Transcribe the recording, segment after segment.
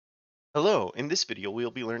Hello, in this video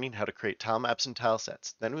we'll be learning how to create tile maps and tile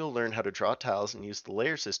sets. Then we'll learn how to draw tiles and use the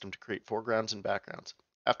layer system to create foregrounds and backgrounds.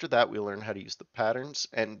 After that we'll learn how to use the patterns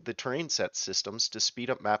and the terrain set systems to speed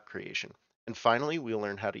up map creation. And finally we'll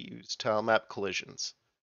learn how to use tile map collisions.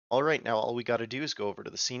 Alright, now all we got to do is go over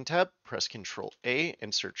to the Scene tab, press Ctrl A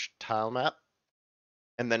and search tile map.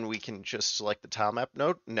 And then we can just select the tile map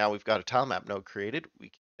node. Now we've got a tile map node created. We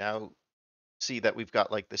can now see that we've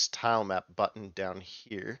got like this tile map button down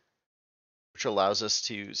here, which allows us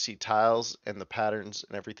to see tiles and the patterns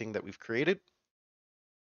and everything that we've created,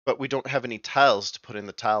 but we don't have any tiles to put in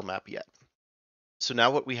the tile map yet. So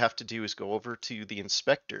now what we have to do is go over to the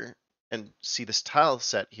inspector and see this tile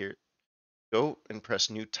set here. Go and press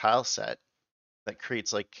new tile set. That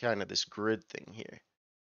creates like kind of this grid thing here.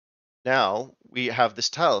 Now we have this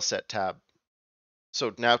tile set tab.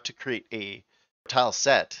 So now to create a tile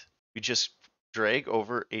set, we just drag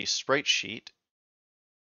over a sprite sheet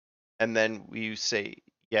and then we say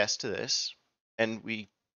yes to this, and we,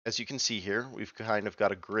 as you can see here, we've kind of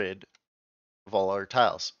got a grid of all our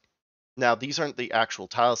tiles. Now these aren't the actual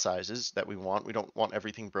tile sizes that we want. We don't want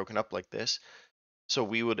everything broken up like this. So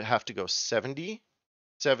we would have to go 70,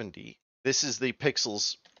 70. This is the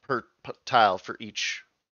pixels per tile for each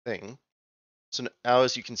thing. So now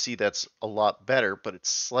as you can see, that's a lot better, but it's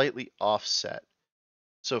slightly offset.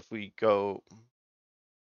 So if we go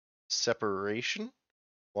separation,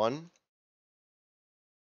 1,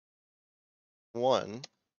 1,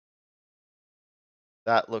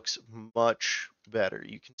 that looks much better.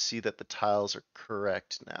 You can see that the tiles are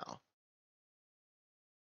correct now.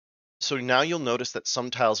 So now you'll notice that some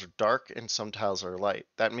tiles are dark and some tiles are light.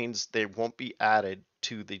 That means they won't be added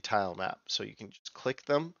to the tile map. So you can just click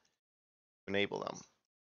them, enable them.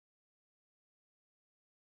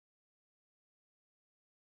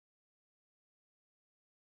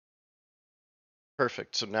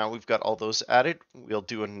 Perfect. So now we've got all those added. We'll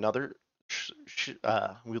do another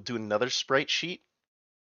sprite sheet.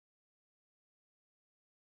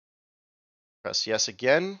 Press yes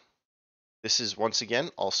again. This is once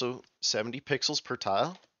again also 70 pixels per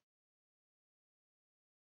tile.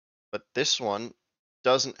 But this one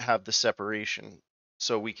doesn't have the separation,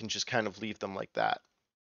 so we can just kind of leave them like that.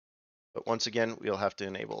 But once again, we'll have to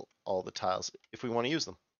enable all the tiles if we want to use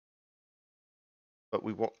them. But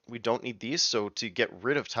we don't need these, so to get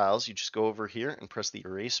rid of tiles, you just go over here and press the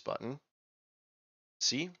erase button.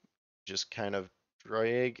 See? Just kind of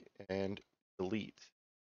drag and delete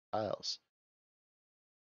tiles.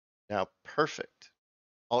 Now, perfect.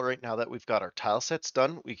 All right, now that we've got our tile sets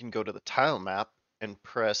done, we can go to the tile map and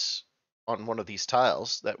press on one of these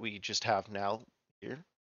tiles that we just have now here,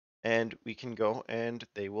 and we can go and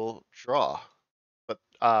they will draw. But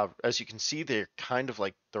as you can see, they're kind of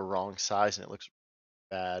like the wrong size and it looks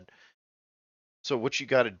bad. So what you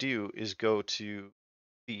got to do is go to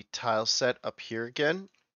the tile set up here again,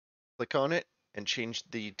 click on it, and change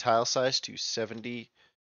the tile size to 70,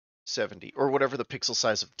 70, or whatever the pixel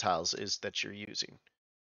size of tiles is that you're using.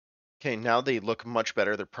 Okay, now they look much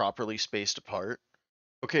better. They're properly spaced apart.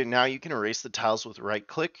 Okay, now you can erase the tiles with right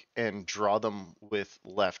click and draw them with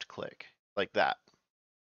left click, like that.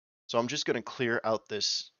 So I'm just going to clear out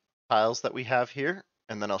this tiles that we have here,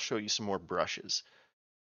 and then I'll show you some more brushes.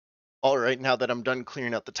 All right, now that I'm done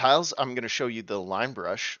clearing out the tiles, I'm going to show you the line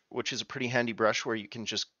brush, which is a pretty handy brush where you can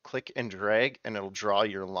just click and drag and it'll draw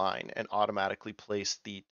your line and automatically place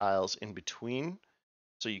the tiles in between.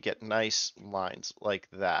 So you get nice lines like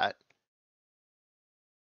that.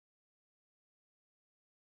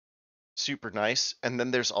 Super nice. And then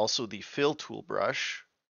there's also the fill tool brush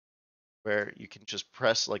where you can just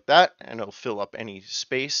press like that and it'll fill up any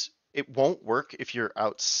space. It won't work if you're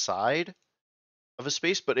outside of a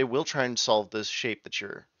space, but it will try and solve this shape that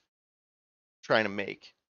you're trying to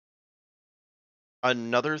make.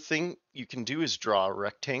 Another thing you can do is draw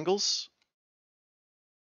rectangles.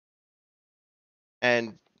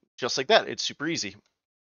 And just like that, it's super easy.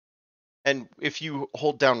 And if you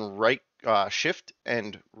hold down right shift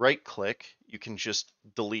and right click, you can just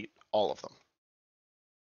delete all of them.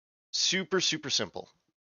 Super, super simple.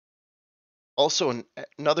 Also,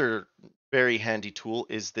 another very handy tool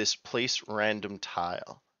is this place random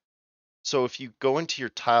tile. So if you go into your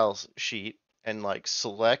tiles sheet and like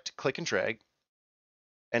select, click and drag,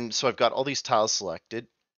 and so I've got all these tiles selected,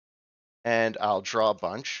 and I'll draw a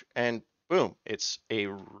bunch, and boom, it's a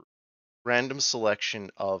random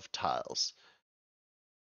selection of tiles.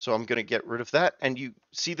 So I'm going to get rid of that, and you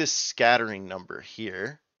see this scattering number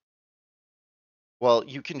here. Well,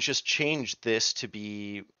 you can just change this to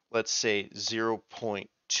be, let's say,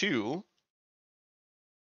 0.2.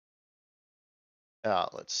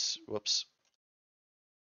 Whoops.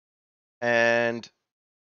 And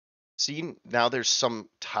see, now there's some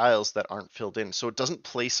tiles that aren't filled in, so it doesn't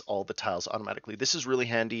place all the tiles automatically. This is really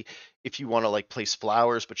handy if you want to like place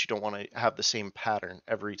flowers, but you don't want to have the same pattern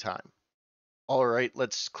every time. All right,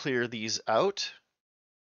 let's clear these out.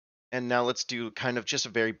 And now let's do kind of just a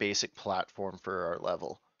very basic platform for our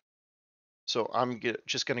level. So I'm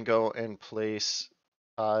just going to go and place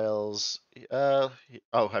tiles. Oh,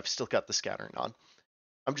 I've still got the scattering on.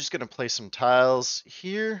 I'm just going to place some tiles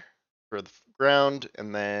here for the ground,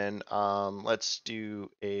 and then let's do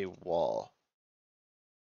a wall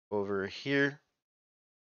over here,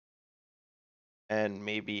 and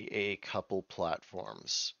maybe a couple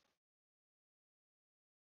platforms.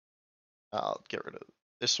 I'll get rid of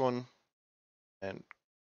this one, and a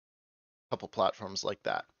couple platforms like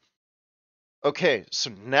that. Okay,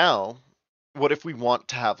 so now what if we want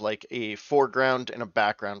to have like a foreground and a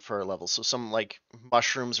background for our level? So some like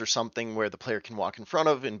mushrooms or something where the player can walk in front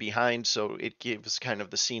of and behind, so it gives kind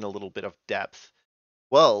of the scene a little bit of depth.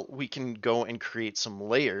 Well, we can go and create some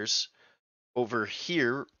layers over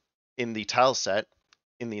here in the tile set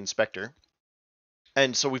in the inspector.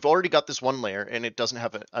 And so we've already got this one layer and it doesn't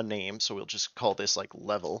have a name, so we'll just call this like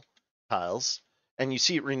level tiles. And you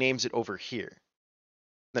see it renames it over here.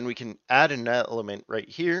 Then we can add an element right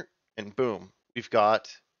here, and boom, we've got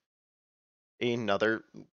another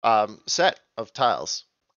set of tiles,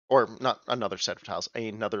 or not another set of tiles,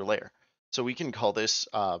 another layer. So we can call this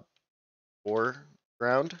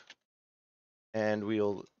foreground, and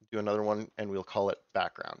we'll do another one, and we'll call it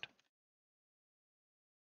background.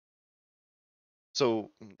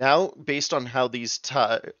 So now, based on how these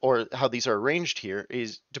or how these are arranged here,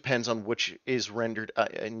 is depends on which is rendered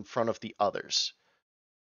in front of the others.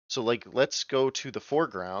 So like, let's go to the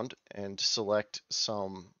foreground and select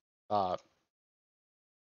some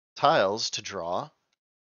tiles to draw,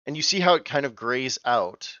 and you see how it kind of grays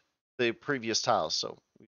out the previous tiles. So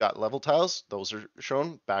we've got level tiles, those are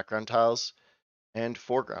shown, background tiles, and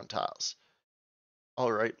foreground tiles.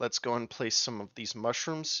 All right, let's go and place some of these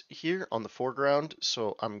mushrooms here on the foreground.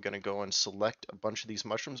 So I'm going to go and select a bunch of these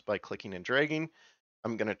mushrooms by clicking and dragging.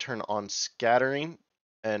 I'm going to turn on scattering,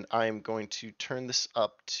 and I'm going to turn this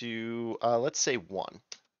up to, let's say 1.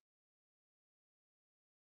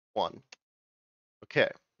 1. Okay,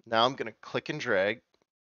 now I'm going to click and drag.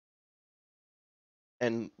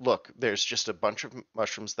 And look, there's just a bunch of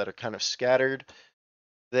mushrooms that are kind of scattered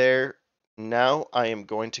there. Now I am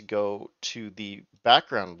going to go to the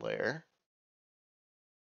background layer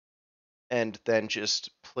and then just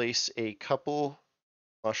place a couple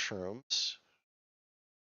mushrooms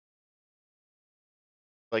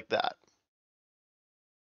like that.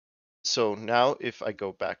 So now if I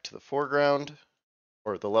go back to the foreground,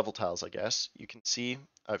 or the level tiles, I guess, you can see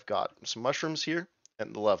I've got some mushrooms here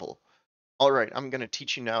and the level. All right, I'm going to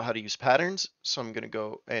teach you now how to use patterns. So I'm going to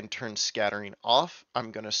go and turn scattering off.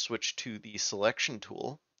 I'm going to switch to the selection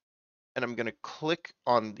tool, and I'm going to click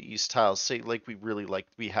on these tiles. Say like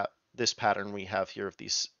we have this pattern we have here of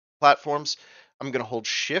these platforms. I'm going to hold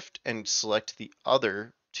shift and select the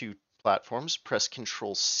other two platforms, press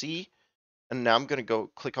Control C, and now I'm going to go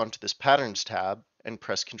click onto this patterns tab and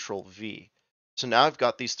press Control V. So now I've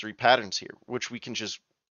got these 3 patterns here, which we can just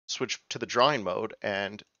switch to the drawing mode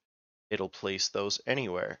and it'll place those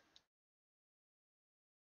anywhere,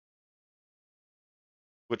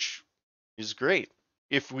 which is great.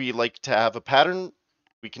 If we like to have a pattern,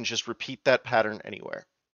 we can just repeat that pattern anywhere.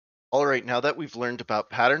 All right, now that we've learned about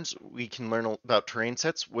patterns, we can learn about terrain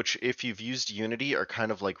sets, which if you've used Unity are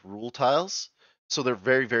kind of like rule tiles. So they're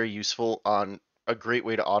very, very useful on a great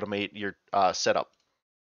way to automate your setup.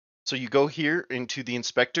 So you go here into the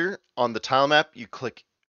inspector on the tile map, you click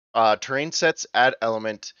terrain sets, add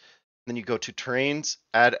element, then you go to terrains,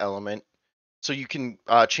 add element. So you can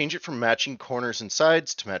change it from matching corners and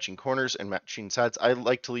sides to matching corners and matching sides. I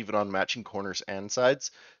like to leave it on matching corners and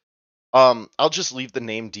sides. I'll just leave the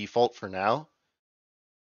name default for now.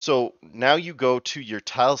 So now you go to your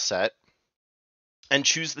tile set and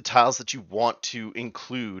choose the tiles that you want to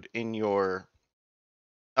include in your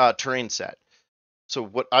terrain set. So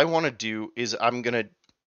what I want to do is I'm going to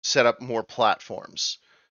set up more platforms.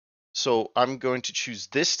 So I'm going to choose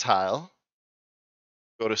this tile,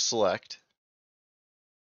 go to select,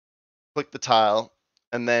 click the tile,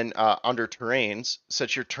 and then under terrains,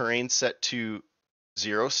 set your terrain set to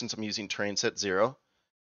 0 since I'm using terrain set 0.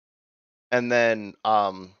 And then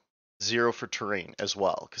 0 for terrain as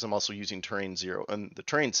well, because I'm also using terrain 0 and the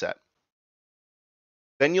terrain set.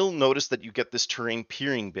 Then you'll notice that you get this terrain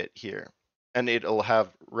peering bit here, and it'll have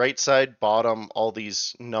right side, bottom, all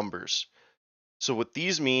these numbers. So what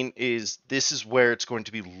these mean is this is where it's going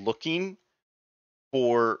to be looking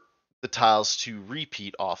for the tiles to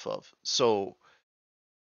repeat off of. So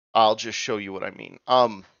I'll just show you what I mean.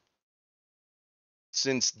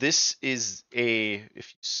 Since this is if you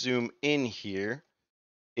zoom in here,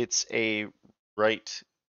 it's a right,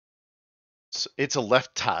 it's a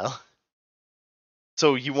left tile.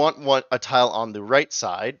 So you want a tile on the right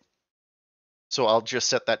side. So I'll just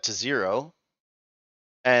set that to 0.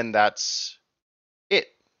 And that's it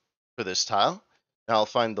for this tile. Now I'll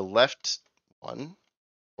find the left one,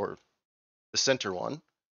 or the center one.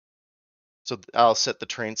 So I'll set the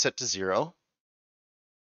terrain set to 0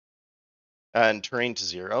 and terrain to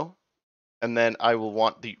 0. And then I will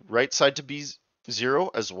want the right side to be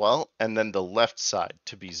 0 as well, and then the left side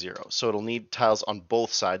to be 0. So it'll need tiles on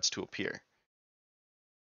both sides to appear.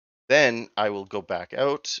 Then I will go back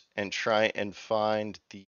out and try and find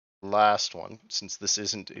the last one, since this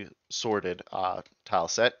isn't a sorted tile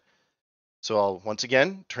set. So I'll once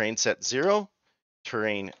again terrain set 0,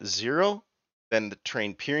 terrain 0. Then the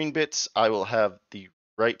terrain peering bits, I will have the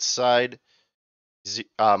right side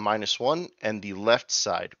 -1 and the left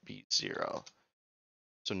side be 0.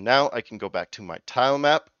 So now I can go back to my tile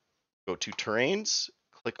map, go to terrains,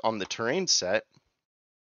 click on the terrain set,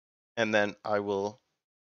 and then I will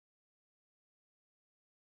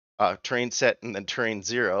terrain set and then terrain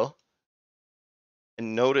 0.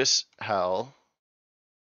 And notice how,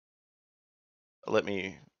 let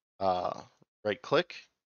me right click,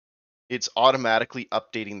 it's automatically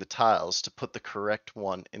updating the tiles to put the correct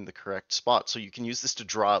one in the correct spot. So you can use this to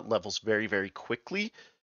draw out levels very, very quickly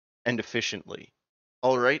and efficiently.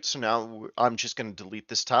 All right, so now I'm just going to delete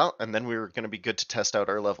this tile, and then we're going to be good to test out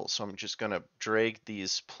our level. So I'm just going to drag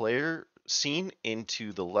these player scene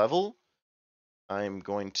into the level. I'm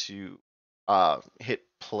going to hit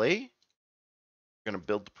play. I'm going to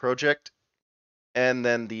build the project, and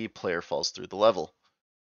then the player falls through the level.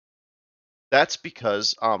 That's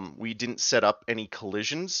because we didn't set up any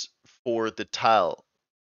collisions for the tile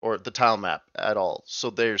or the tile map at all. So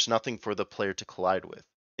there's nothing for the player to collide with.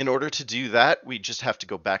 In order to do that, we just have to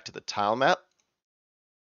go back to the tile map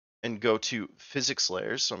and go to physics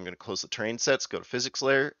layers. So I'm going to close the terrain sets, go to physics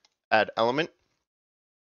layer, add element.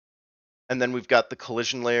 And then we've got the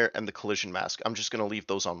collision layer and the collision mask. I'm just going to leave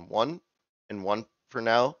those on 1 and 1 for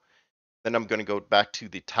now. Then I'm going to go back to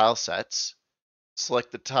the tile sets,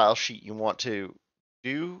 select the tile sheet you want to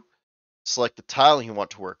do, select the tile you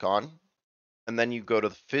want to work on, and then you go to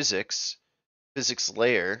the physics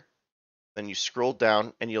layer, then you scroll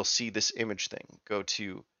down and you'll see this image thing. Go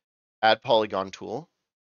to add polygon tool,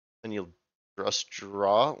 then you'll just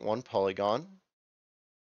draw one polygon,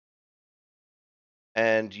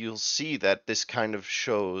 and you'll see that this kind of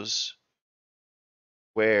shows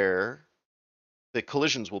where the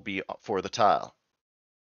collisions will be for the tile.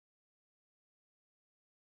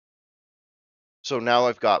 So now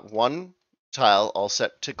I've got one tile all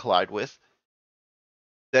set to collide with.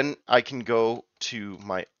 Then I can go to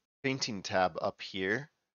my painting tab up here,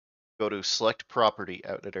 go to select property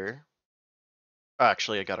editor.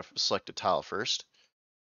 Actually, I gotta select a tile first.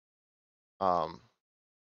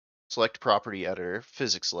 Select property editor,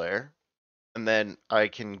 physics layer, and then I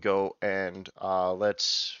can go and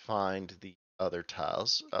let's find the other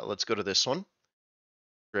tiles. Let's go to this one,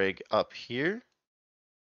 drag up here,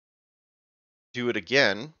 do it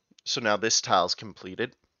again. So now this tile's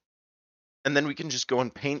completed. And then we can just go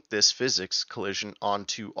and paint this physics collision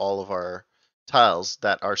onto all of our tiles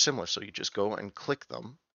that are similar. So you just go and click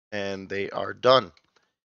them and they are done.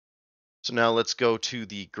 So now let's go to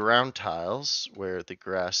the ground tiles where the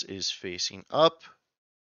grass is facing up.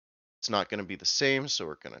 It's not going to be the same, so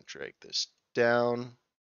we're going to drag this down.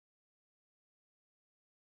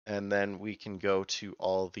 And then we can go to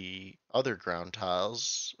all the other ground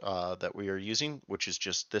tiles that we are using, which is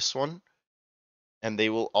just this one. And they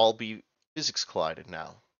will all be physics collided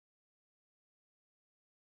now.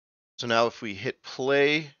 So now if we hit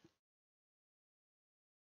play,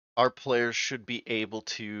 our players should be able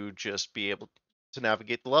to just be able to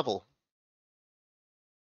navigate the level.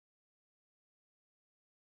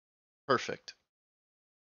 Perfect.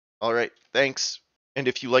 All right, thanks. And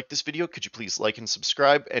if you like this video, could you please like and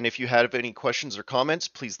subscribe? And if you have any questions or comments,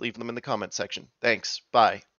 please leave them in the comment section. Thanks. Bye.